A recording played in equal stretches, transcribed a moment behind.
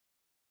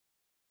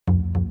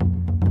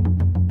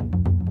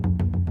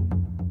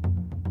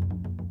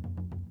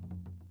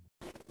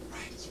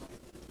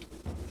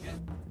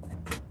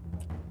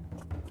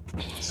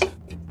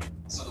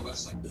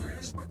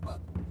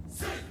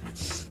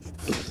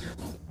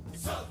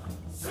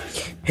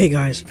Hey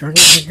guys,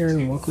 Dragon here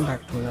and welcome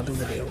back to another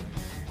video.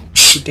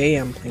 Today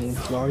I'm playing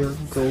Vlogger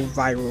Go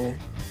Viral.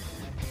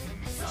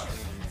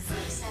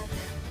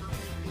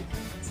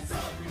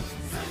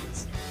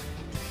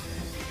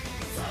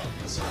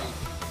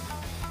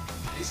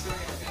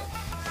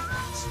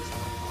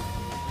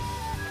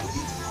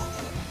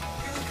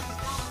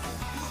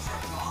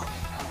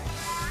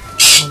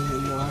 In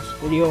the last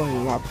video I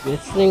locked this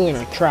thing in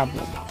a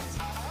travel.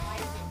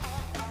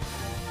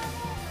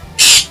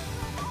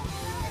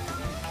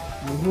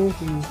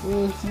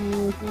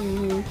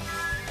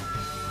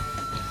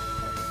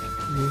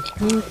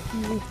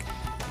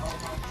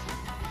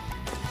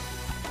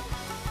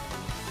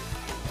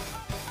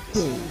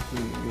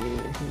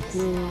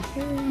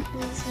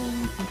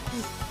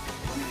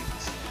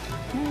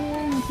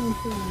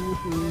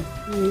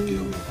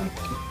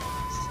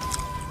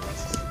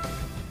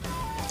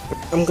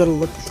 I'm gonna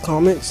look at the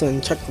comments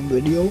and check the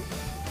video.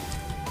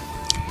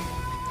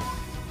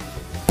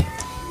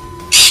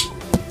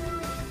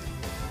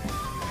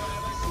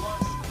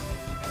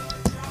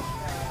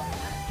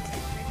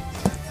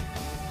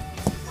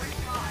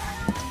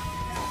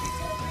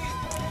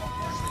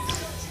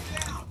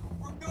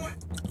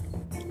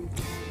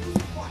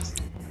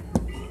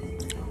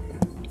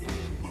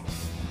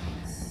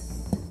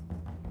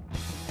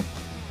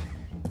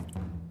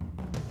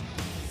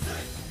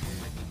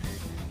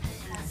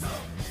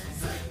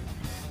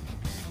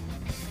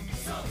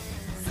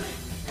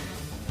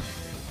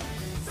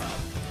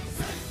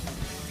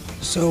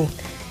 So,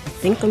 I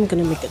think I'm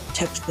gonna make a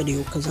text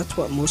video because that's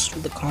what most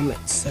of the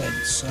comments said.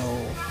 So,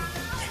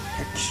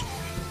 text.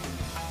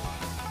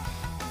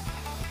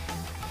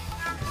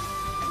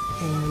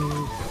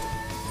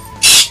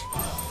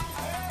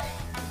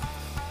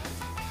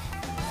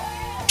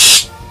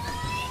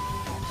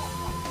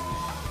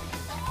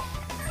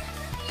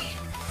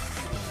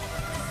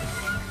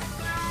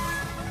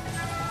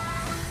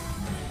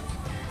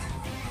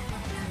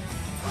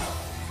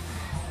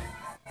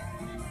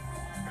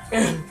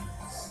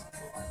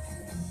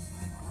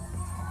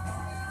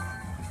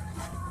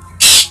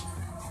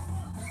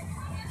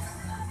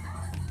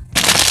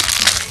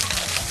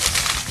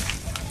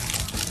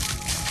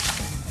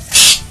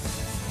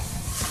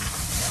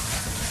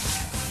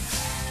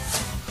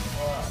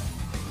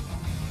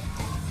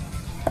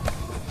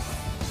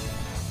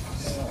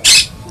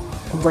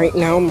 Right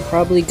now, I'm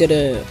probably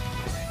gonna.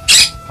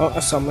 Oh, I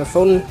saw my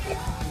phone.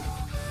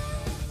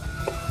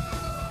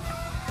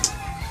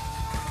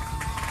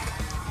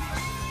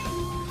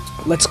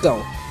 Let's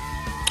go.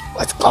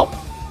 Let's go.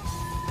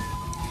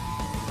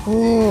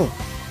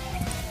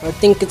 I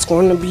think it's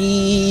going to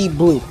be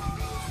blue.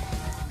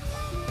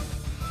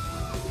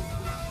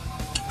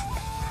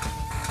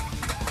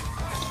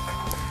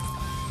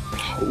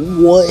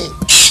 What?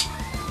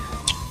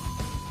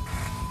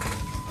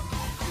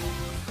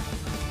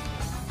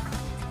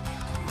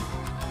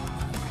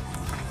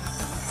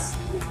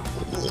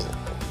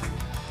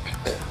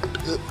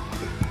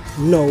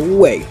 No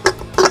way.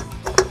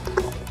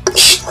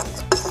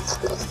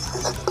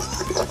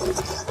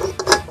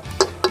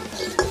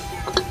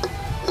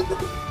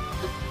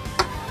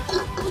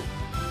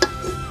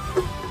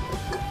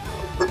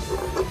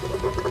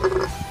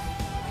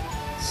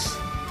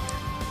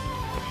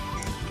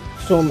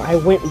 So I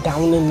went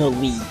down in the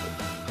lead.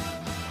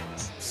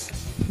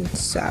 It's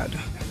sad.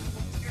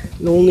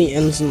 It only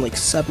ends in like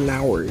 7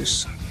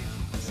 hours.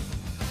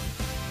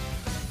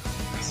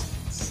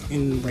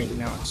 And right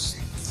now it's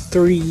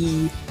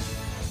 3,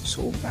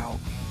 so about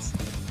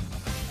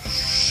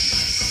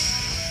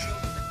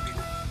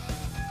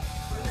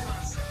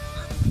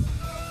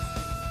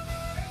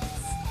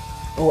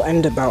it'll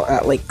end about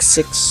at like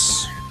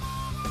 6.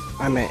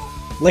 I'm at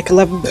like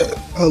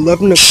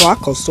 11 o'clock.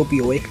 I'll still be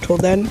awake till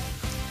then.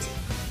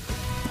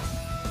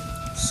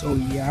 So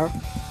yeah.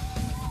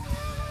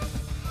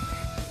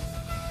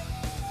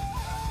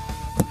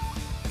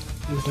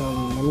 And,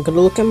 I'm gonna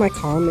look at my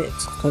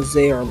comments because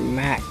they are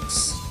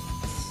max.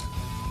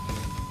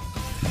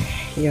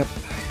 Yep,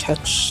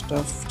 touch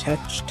stuff,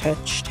 touch.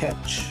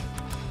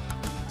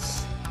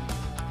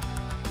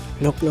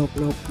 Nope.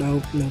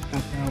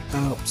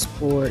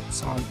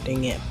 Sports, oh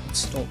dang it,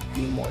 please don't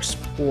be more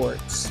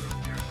sports.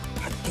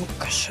 I think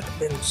I should have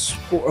been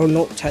sport. Oh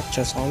no, touch,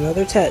 I saw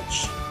another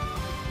touch.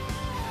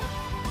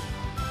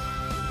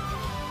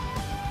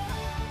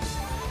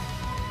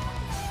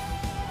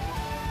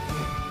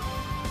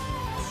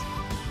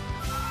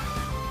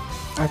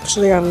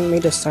 Actually, I haven't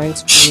made a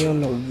science video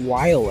in a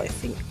while, I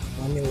think.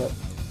 Let me look.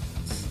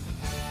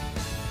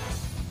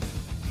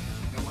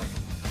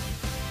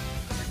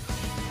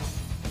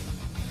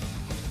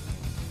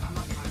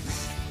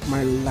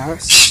 My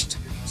last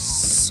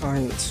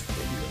science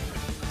video.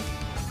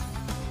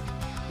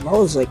 That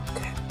was like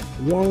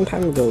a long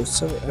time ago.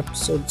 So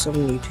episode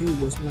 72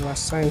 was my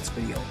last science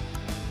video.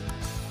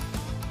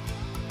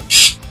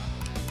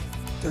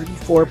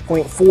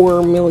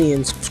 34.4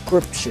 million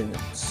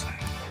subscriptions.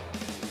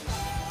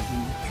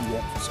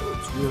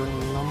 Episodes.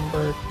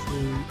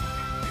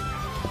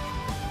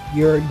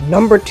 Your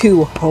number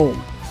 2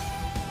 home.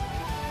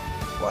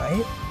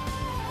 What?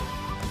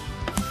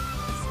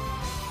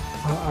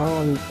 I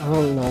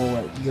don't know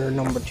what your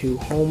number 2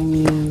 home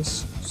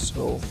means,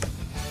 so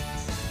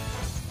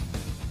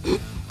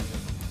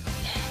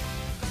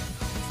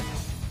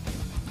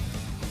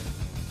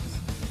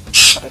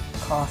got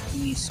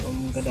coffee, so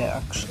I'm gonna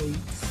actually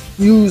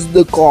use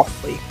the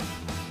coffee.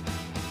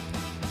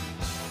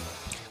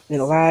 It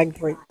lagged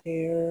right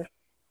there.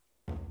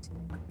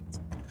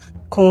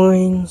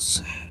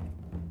 Coins.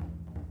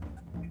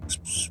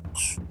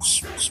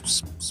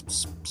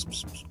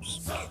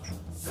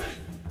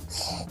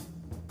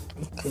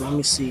 Okay, let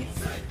me see.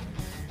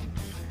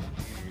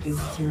 Is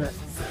there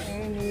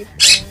anything?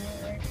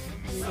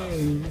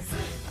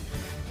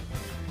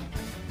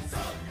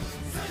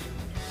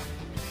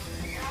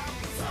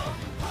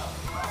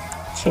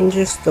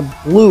 Changes to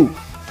blue.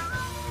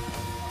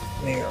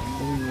 There,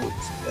 blue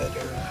looks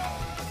better.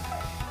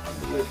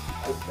 Blue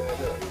looks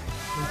better.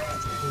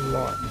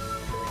 Not.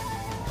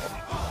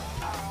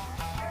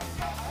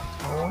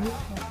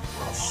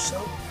 So.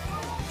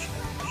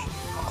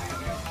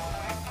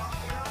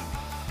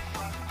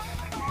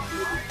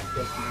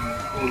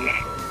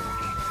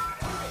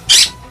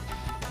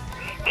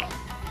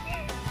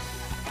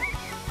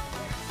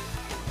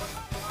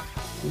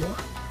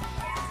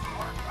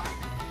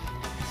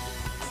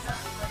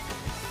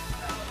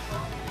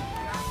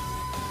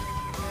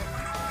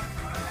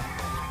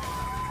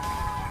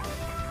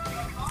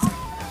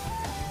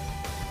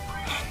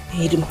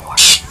 Need more.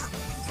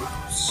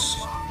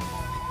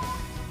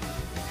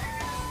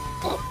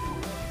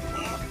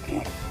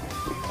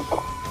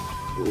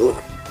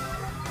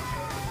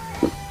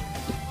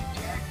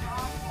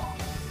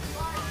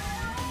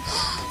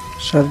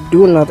 Should I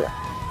do another?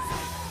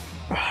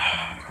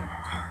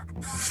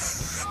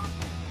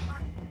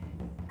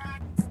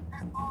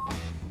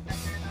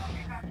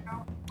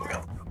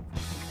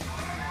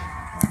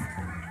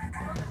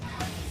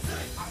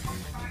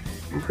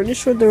 I'm pretty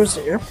sure there was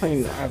an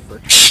airplane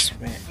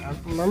advertisement. I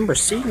remember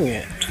seeing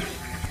it.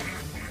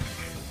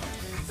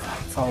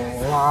 It's a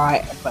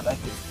lot, but I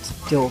can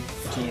still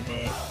get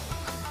it.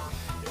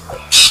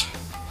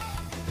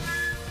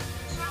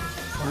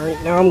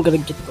 Alright, now I'm gonna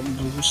get the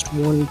lowest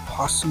one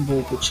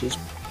possible, which is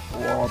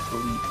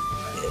probably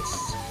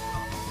this.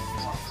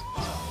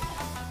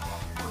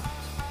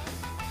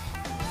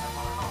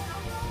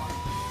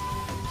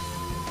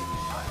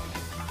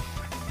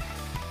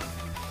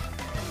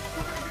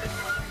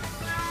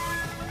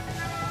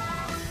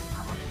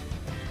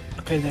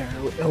 Okay, there,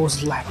 it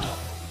was lacking.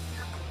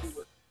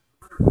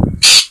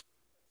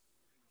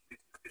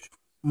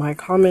 My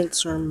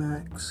comments are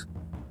max.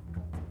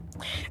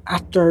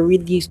 After I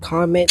read these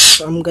comments,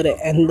 I'm gonna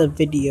end the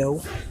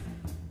video.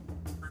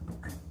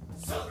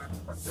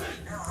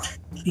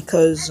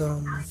 Because,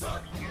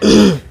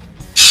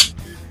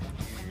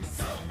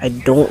 I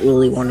don't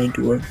really want to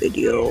do a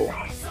video,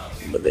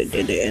 but I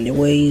did it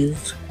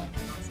anyways.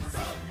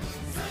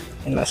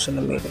 And I should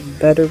have made a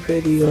better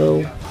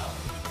video.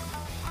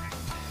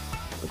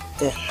 But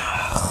then,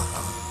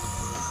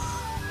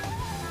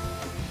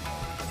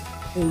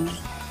 it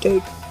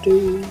take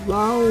too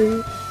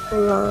long.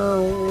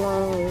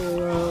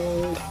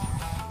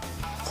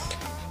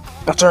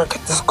 After I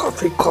get this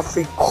coffee.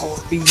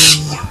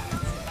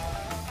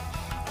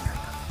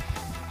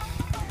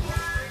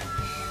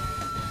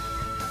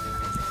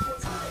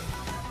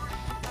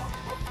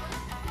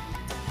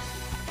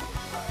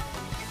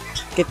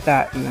 Get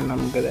that, and then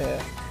I'm gonna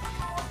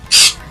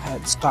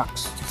head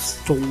stocks to the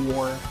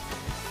store.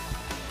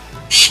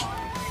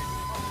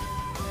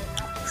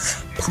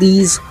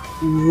 Please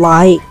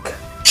like,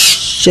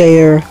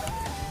 share,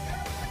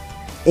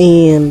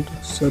 and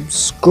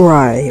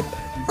subscribe.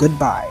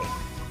 Goodbye.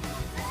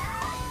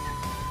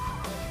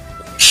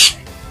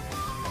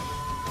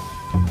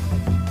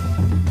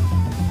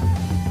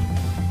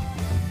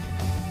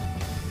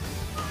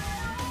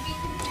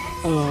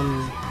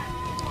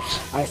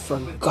 I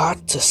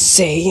forgot to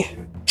say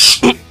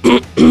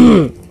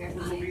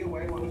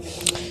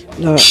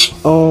that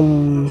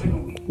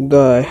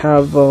I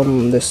have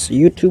this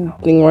YouTube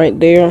thing right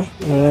there,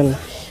 and then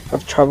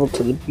I've traveled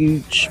to the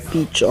beach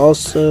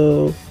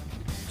also.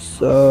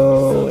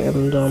 So,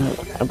 and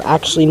I've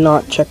actually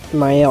not checked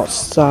my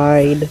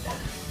outside.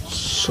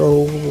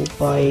 So,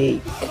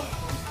 like,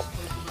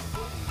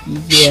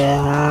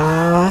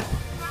 yeah.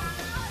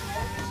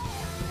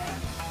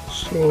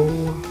 So,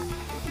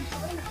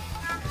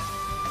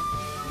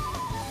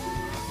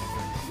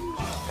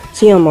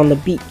 see, I'm on the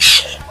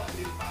beach.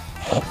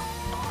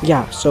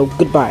 Yeah, so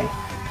goodbye.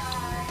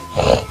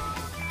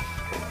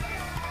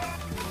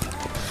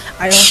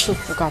 I also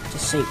forgot to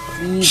say,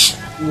 please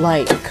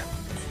like,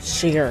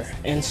 share,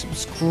 and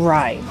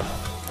subscribe.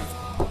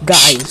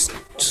 Guys,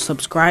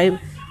 subscribe.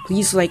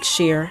 Please like,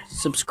 share,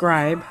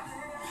 subscribe.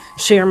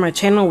 Share my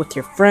channel with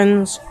your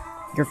friends,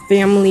 your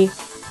family,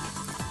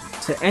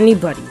 to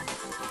anybody.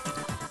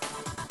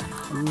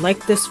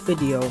 Like this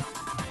video.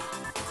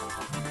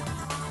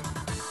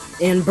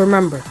 And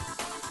remember,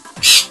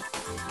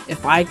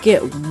 if I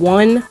get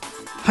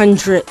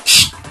 100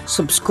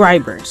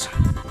 subscribers,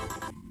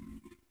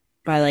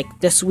 by like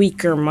this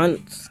week or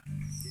month,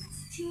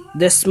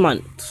 this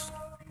month,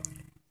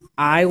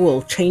 I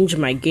will change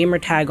my gamer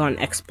tag on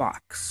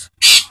Xbox.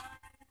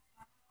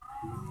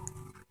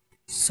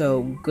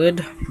 So,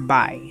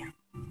 goodbye.